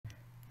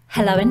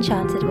Hello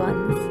Enchanted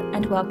ones,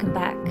 and welcome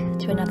back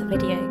to another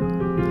video.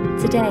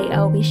 Today I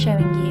will be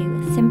showing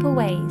you simple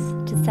ways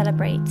to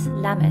celebrate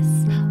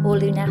Lammas or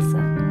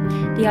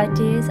Lughnasadh. The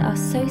ideas are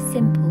so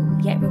simple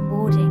yet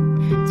rewarding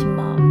to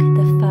mark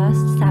the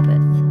first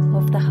Sabbath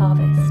of the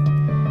harvest.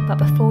 But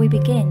before we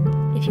begin,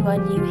 if you are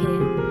new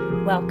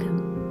here,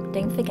 welcome.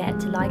 Don't forget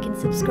to like and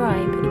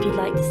subscribe if you'd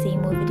like to see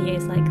more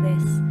videos like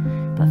this.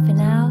 But for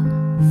now,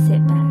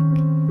 sit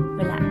back,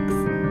 relax,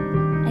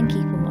 and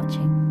keep on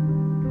watching.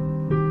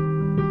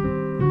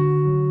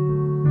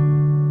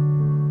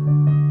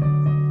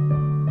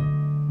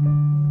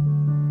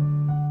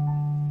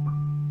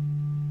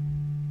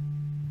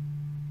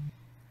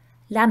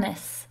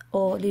 Lammas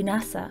or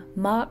Lughnasadh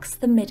marks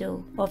the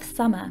middle of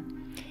summer.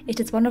 It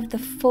is one of the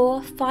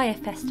 4 fire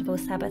festival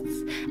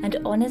Sabbaths and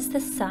honours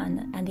the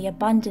sun and the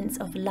abundance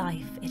of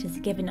life it has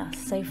given us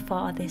so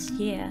far this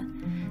year.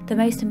 The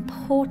most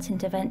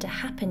important event to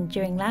happen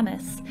during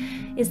Lammas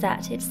is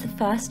that it's the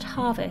first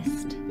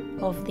harvest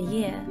of the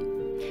year.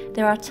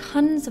 There are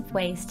tons of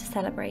ways to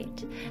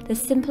celebrate, the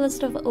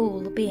simplest of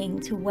all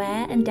being to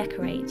wear and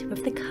decorate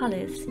with the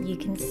colours you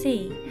can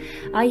see.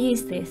 I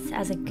use this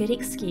as a good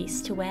excuse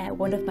to wear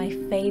one of my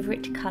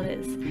favourite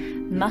colours,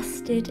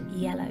 mustard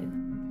yellow.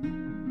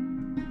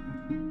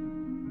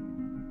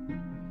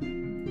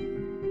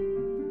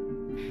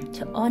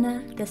 To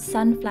honour the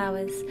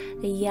sunflowers,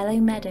 the yellow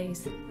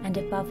meadows, and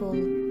above all,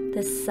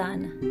 the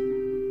sun.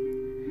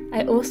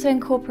 I also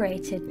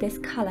incorporated this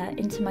colour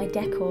into my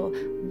decor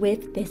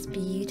with this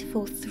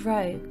beautiful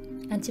throw,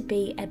 and to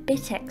be a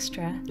bit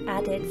extra,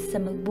 added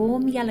some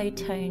warm yellow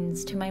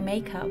tones to my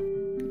makeup.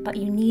 But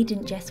you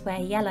needn't just wear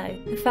yellow.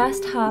 The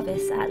first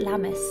harvest at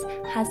Lammas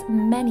has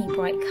many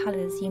bright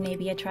colours you may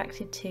be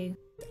attracted to.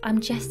 I'm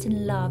just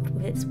in love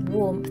with its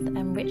warmth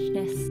and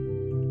richness.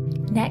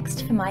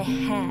 Next, for my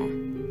hair,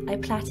 I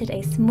plaited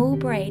a small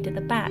braid at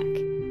the back.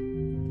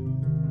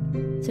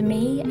 To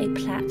me, a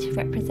plait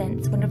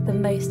represents one of the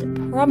most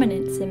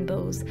prominent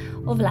symbols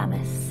of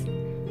Lammas,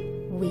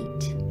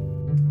 wheat.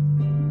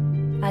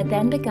 I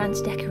then began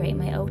to decorate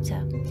my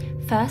altar,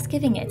 first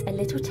giving it a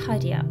little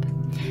tidy up.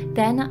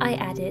 Then I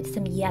added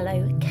some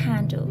yellow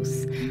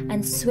candles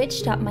and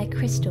switched up my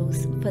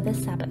crystals for the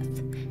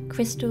Sabbath.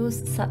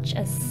 Crystals such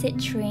as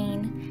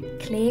citrine,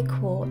 clear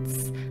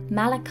quartz,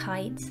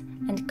 malachite,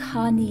 and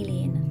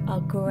carnelian are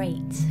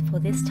great for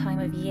this time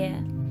of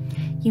year.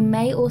 You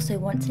may also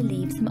want to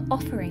leave some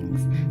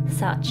offerings,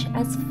 such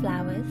as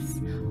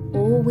flowers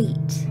or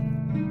wheat,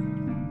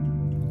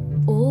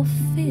 or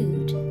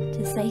food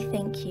to say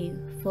thank you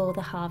for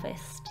the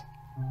harvest.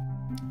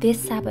 This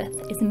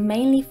Sabbath is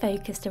mainly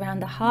focused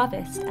around the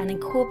harvest and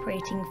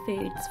incorporating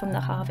foods from the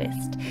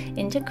harvest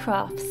into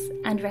crafts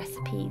and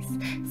recipes,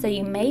 so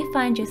you may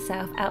find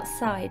yourself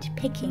outside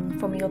picking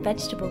from your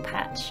vegetable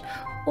patch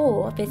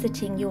or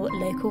visiting your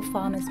local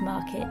farmer's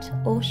market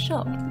or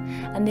shop.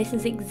 And this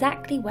is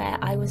exactly where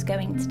I was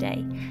going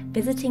today,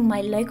 visiting my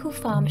local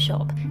farm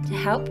shop to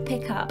help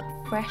pick up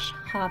fresh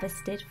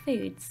harvested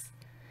foods.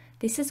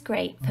 This is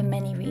great for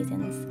many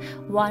reasons.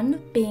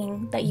 1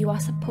 being that you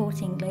are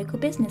supporting local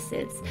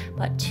businesses,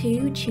 but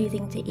 2,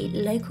 choosing to eat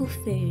local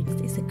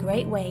foods is a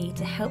great way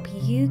to help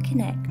you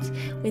connect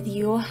with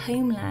your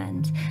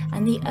homeland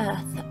and the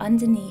earth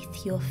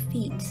underneath your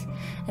feet.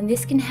 And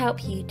this can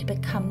help you to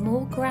become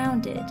more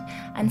grounded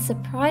and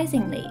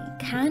surprisingly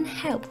can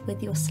help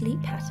with your sleep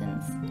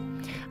patterns.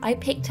 I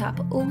picked up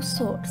all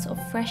sorts of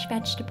fresh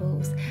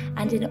vegetables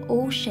and in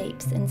all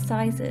shapes and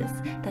sizes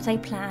that I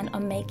plan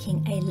on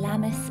making a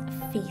Lammas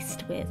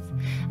feast with,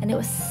 and it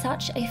was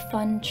such a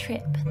fun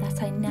trip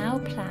that I now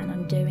plan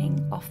on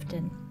doing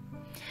often.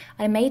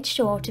 I made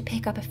sure to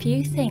pick up a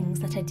few things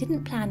that I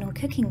didn't plan on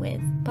cooking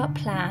with, but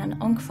plan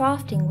on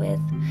crafting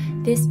with.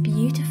 This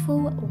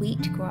beautiful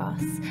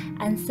wheatgrass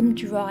and some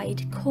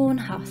dried corn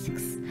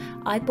husks.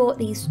 I bought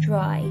these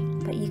dry,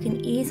 but you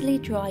can easily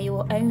dry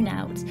your own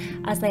out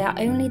as they are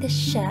only the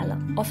shell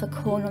off a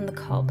corn on the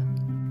cob.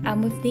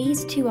 And with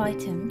these 2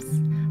 items,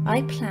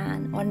 I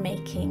plan on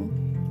making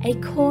a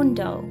corn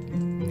dole.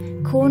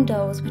 Corn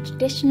dolls were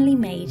traditionally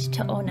made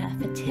to honour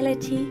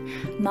fertility,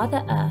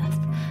 Mother Earth,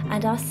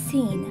 and are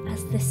seen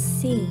as the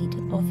seed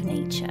of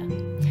nature.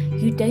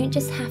 You don't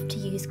just have to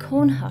use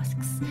corn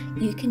husks,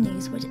 you can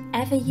use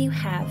whatever you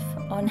have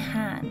on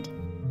hand.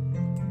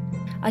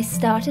 I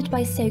started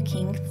by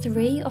soaking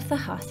 3 of the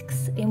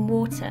husks in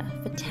water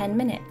for 10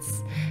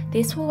 minutes.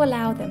 This will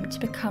allow them to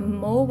become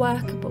more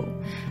workable,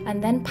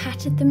 and then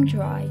patted them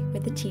dry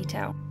with a tea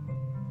towel.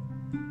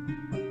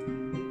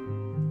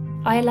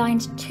 I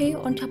aligned 2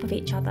 on top of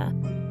each other,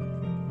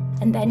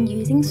 and then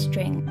using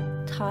string,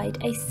 tied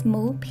a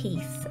small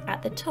piece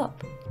at the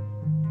top.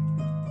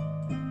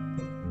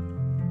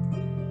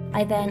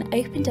 I then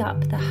opened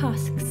up the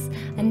husks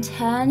and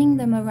turning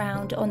them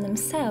around on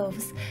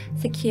themselves,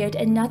 secured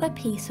another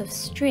piece of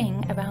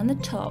string around the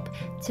top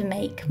to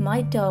make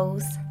my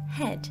doll's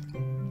head.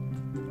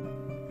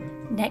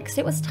 Next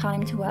it was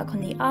time to work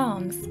on the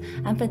arms,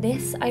 and for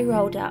this I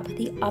rolled up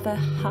the other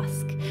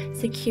husk,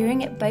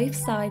 securing it both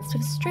sides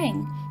with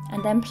string,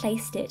 and then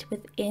placed it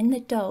within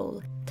the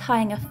doll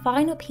tying a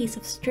final piece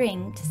of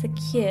string to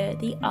secure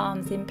the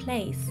arms in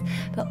place,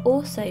 but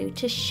also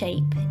to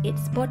shape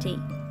its body.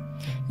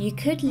 You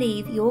could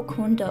leave your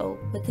corn doll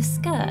with the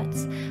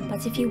skirts,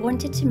 but if you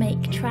wanted to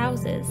make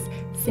trousers,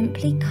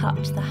 simply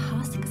cut the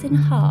husks in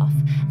half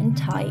and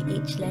tie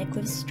each leg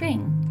with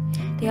string.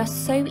 They are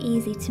so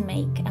easy to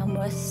make and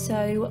were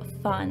so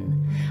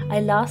fun. I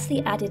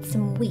lastly added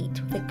some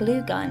wheat with a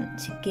glue gun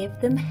to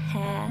give them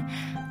hair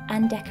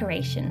and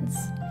decorations.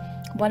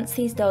 Once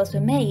these dolls were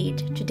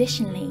made,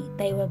 traditionally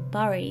they were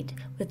buried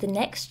with the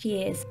next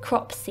year's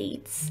crop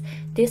seeds.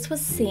 This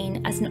was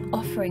seen as an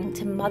offering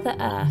to Mother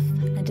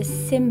Earth and a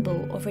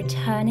symbol of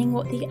returning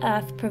what the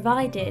earth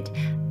provided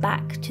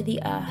back to the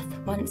earth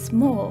once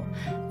more,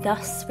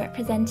 thus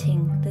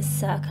representing the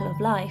circle of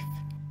life.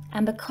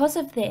 And because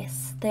of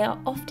this, they are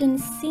often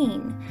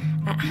seen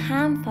at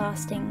ham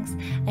fastings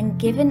and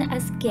given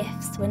as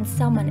gifts when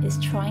someone is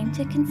trying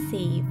to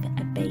conceive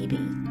a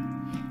baby.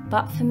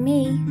 But for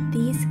me,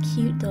 these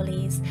cute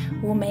dollies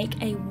will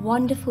make a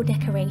wonderful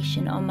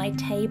decoration on my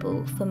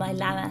table for my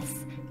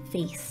Lammas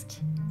feast.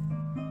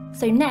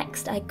 So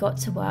next I got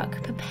to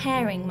work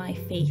preparing my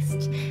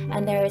feast,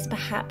 and there is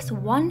perhaps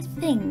one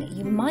thing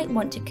you might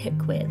want to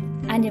cook with,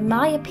 and in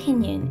my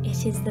opinion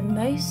it is the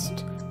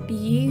most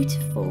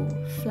beautiful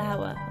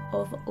flower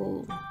of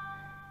all,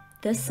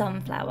 the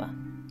sunflower.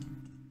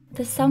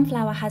 The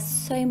sunflower has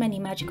so many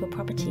magical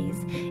properties.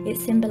 It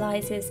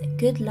symbolises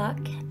good luck,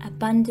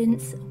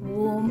 abundance,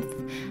 warmth,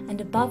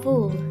 and above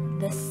all,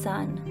 the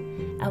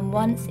sun. And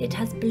once it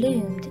has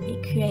bloomed,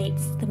 it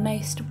creates the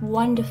most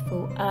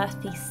wonderful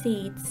earthy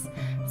seeds,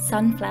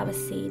 sunflower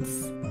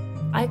seeds.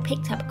 I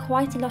picked up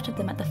quite a lot of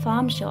them at the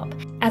farm shop,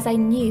 as I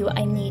knew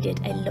I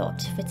needed a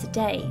lot for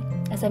today,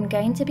 as I'm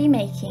going to be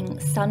making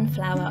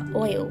sunflower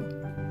oil.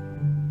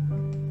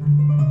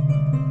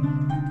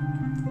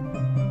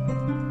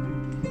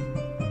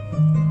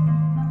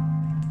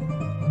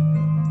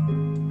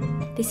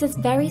 This is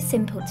very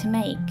simple to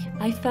make.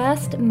 I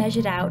first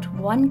measured out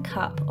 1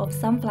 cup of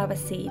sunflower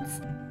seeds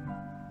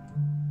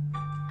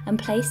and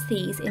placed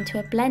these into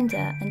a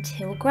blender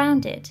until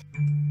grounded.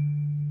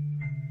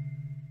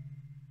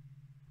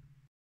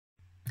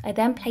 I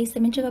then placed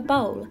them into a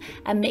bowl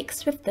and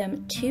mixed with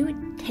them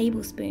 2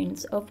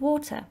 tablespoons of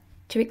water.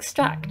 To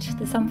extract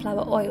the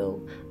sunflower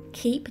oil,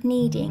 keep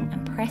kneading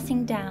and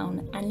pressing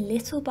down, and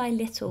little by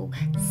little,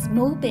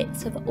 small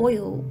bits of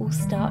oil will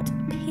start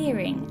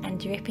appearing and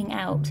dripping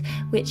out,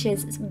 which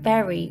is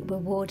very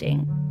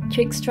rewarding.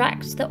 To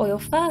extract the oil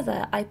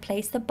further, I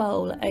placed the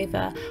bowl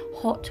over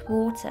hot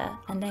water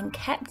and then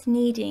kept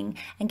kneading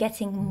and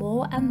getting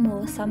more and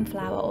more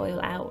sunflower oil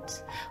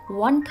out.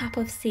 1 cup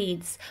of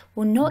seeds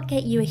will not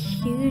get you a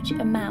huge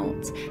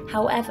amount,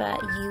 however,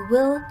 you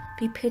will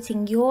be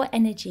putting your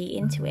energy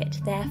into it,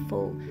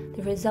 therefore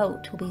the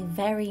result will be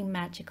very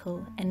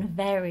magical and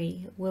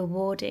very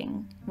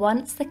rewarding.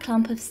 Once the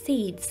clump of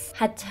seeds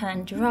had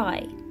turned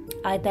dry,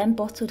 I then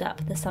bottled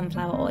up the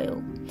sunflower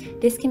oil.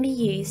 This can be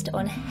used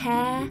on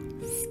hair,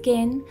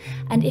 skin,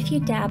 and if you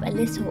dab a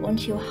little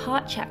onto your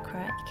heart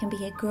chakra, it can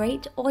be a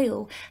great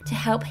oil to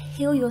help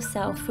heal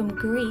yourself from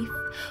grief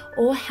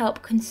or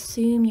help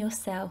consume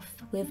yourself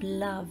with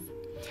love.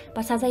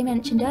 But as I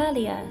mentioned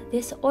earlier,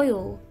 this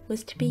oil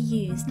was to be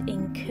used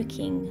in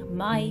cooking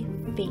my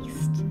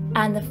feast.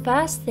 And the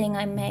first thing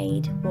I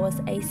made was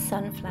a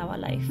sunflower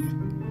loaf.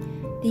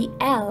 The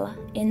L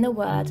in the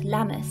word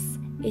Lammas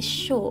is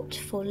short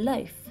for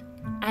loaf,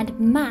 and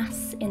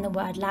Mass in the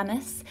word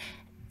Lammas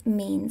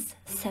means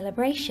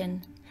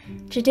celebration.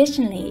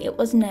 Traditionally, it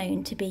was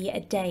known to be a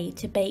day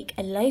to bake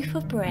a loaf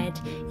of bread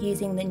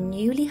using the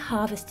newly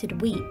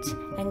harvested wheat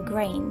and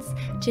grains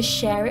to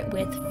share it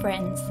with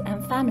friends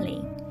and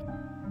family.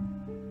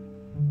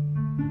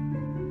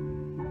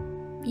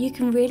 You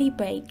can really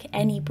bake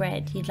any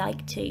bread you'd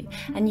like to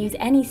and use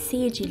any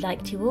seed you'd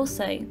like to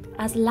also,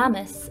 as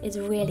Lammas is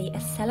really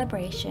a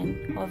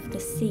celebration of the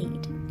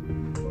seed.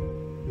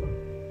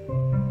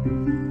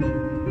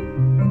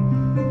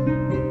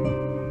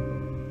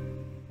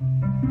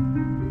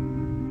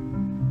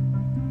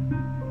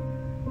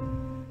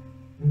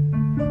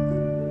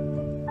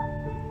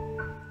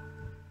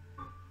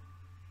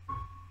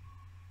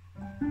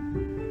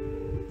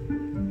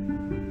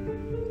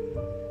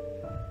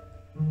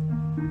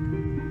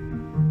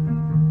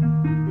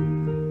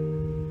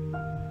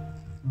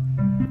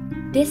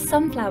 This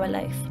sunflower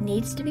loaf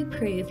needs to be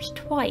proved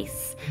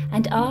twice,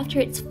 and after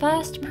it's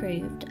first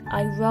proved,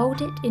 I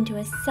rolled it into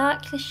a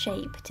circular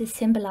shape to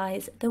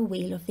symbolise the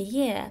wheel of the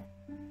year,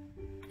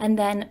 and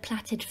then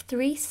plaited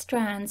 3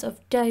 strands of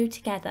dough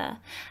together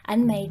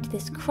and made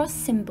this cross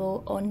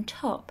symbol on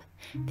top.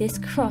 This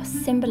cross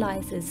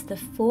symbolises the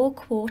 4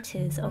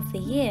 quarters of the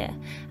year,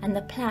 and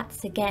the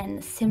plaits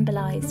again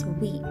symbolise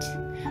wheat.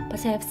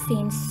 But I have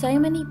seen so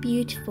many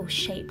beautiful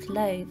shaped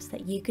loaves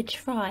that you could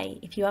try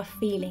if you are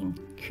feeling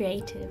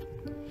creative.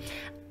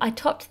 I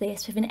topped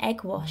this with an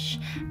egg wash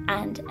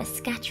and a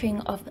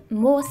scattering of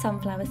more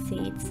sunflower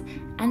seeds,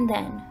 and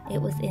then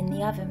it was in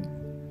the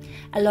oven.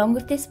 Along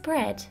with this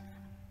bread,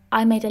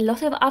 I made a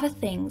lot of other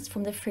things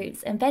from the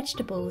fruits and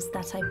vegetables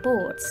that I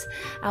bought,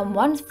 and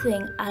one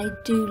thing I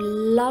do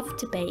love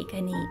to bake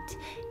and eat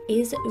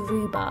is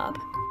rhubarb.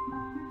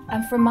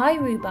 And from my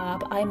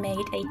rhubarb I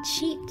made a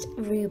cheat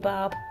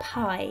rhubarb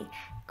pie,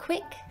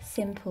 quick,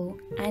 simple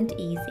and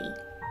easy.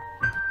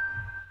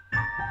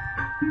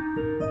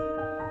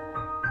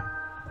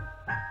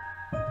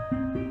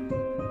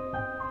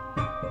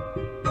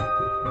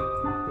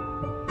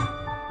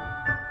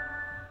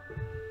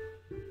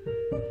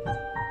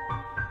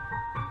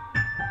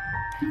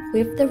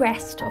 With the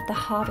rest of the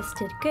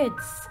harvested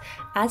goods,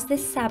 as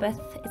this Sabbath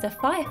is a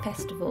fire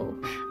festival,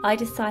 I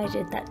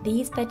decided that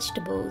these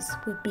vegetables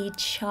would be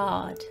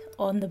charred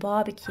on the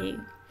barbecue.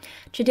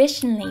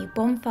 Traditionally,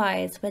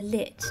 bonfires were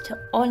lit to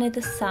honour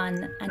the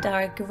sun and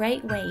are a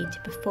great way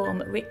to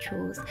perform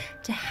rituals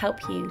to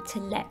help you to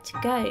let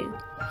go.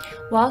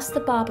 Whilst the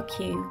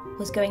barbecue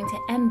was going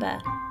to ember,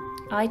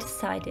 I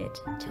decided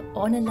to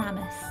honour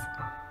Lammas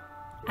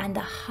and the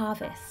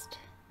harvest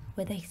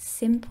with a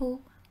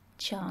simple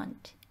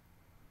chant.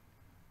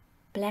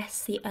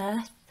 Bless the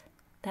earth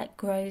that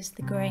grows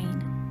the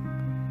grain.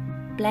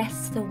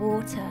 Bless the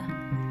water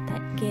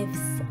that gives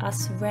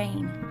us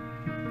rain.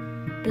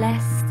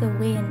 Bless the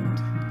wind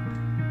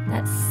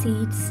that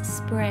seeds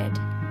spread.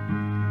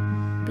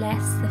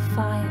 Bless the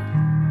fire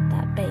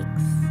that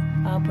bakes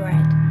our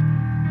bread.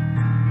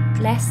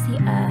 Bless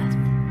the earth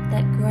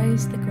that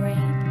grows the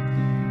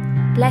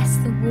grain. Bless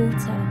the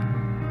water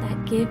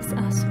that gives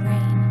us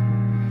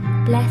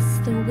rain. Bless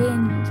the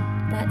wind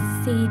that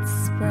seeds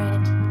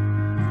spread.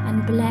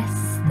 And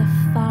bless the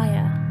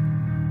fire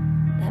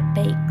that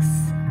bakes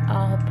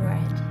our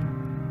bread.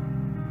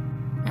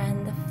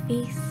 And the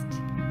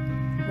feast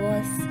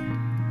was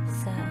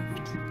served.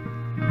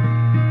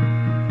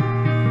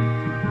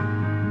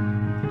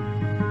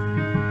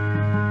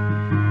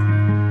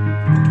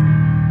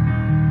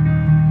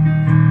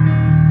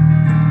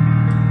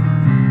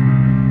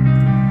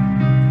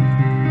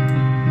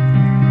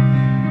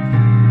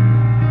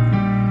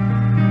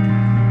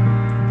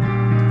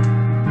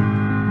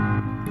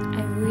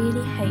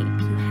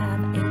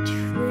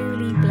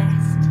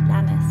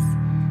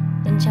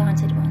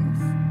 Enchanted ones,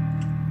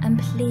 and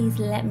please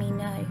let me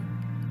know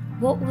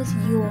what was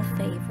your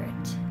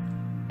favourite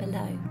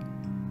below.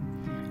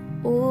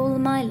 All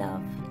my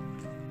love,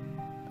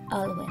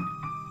 Alwyn.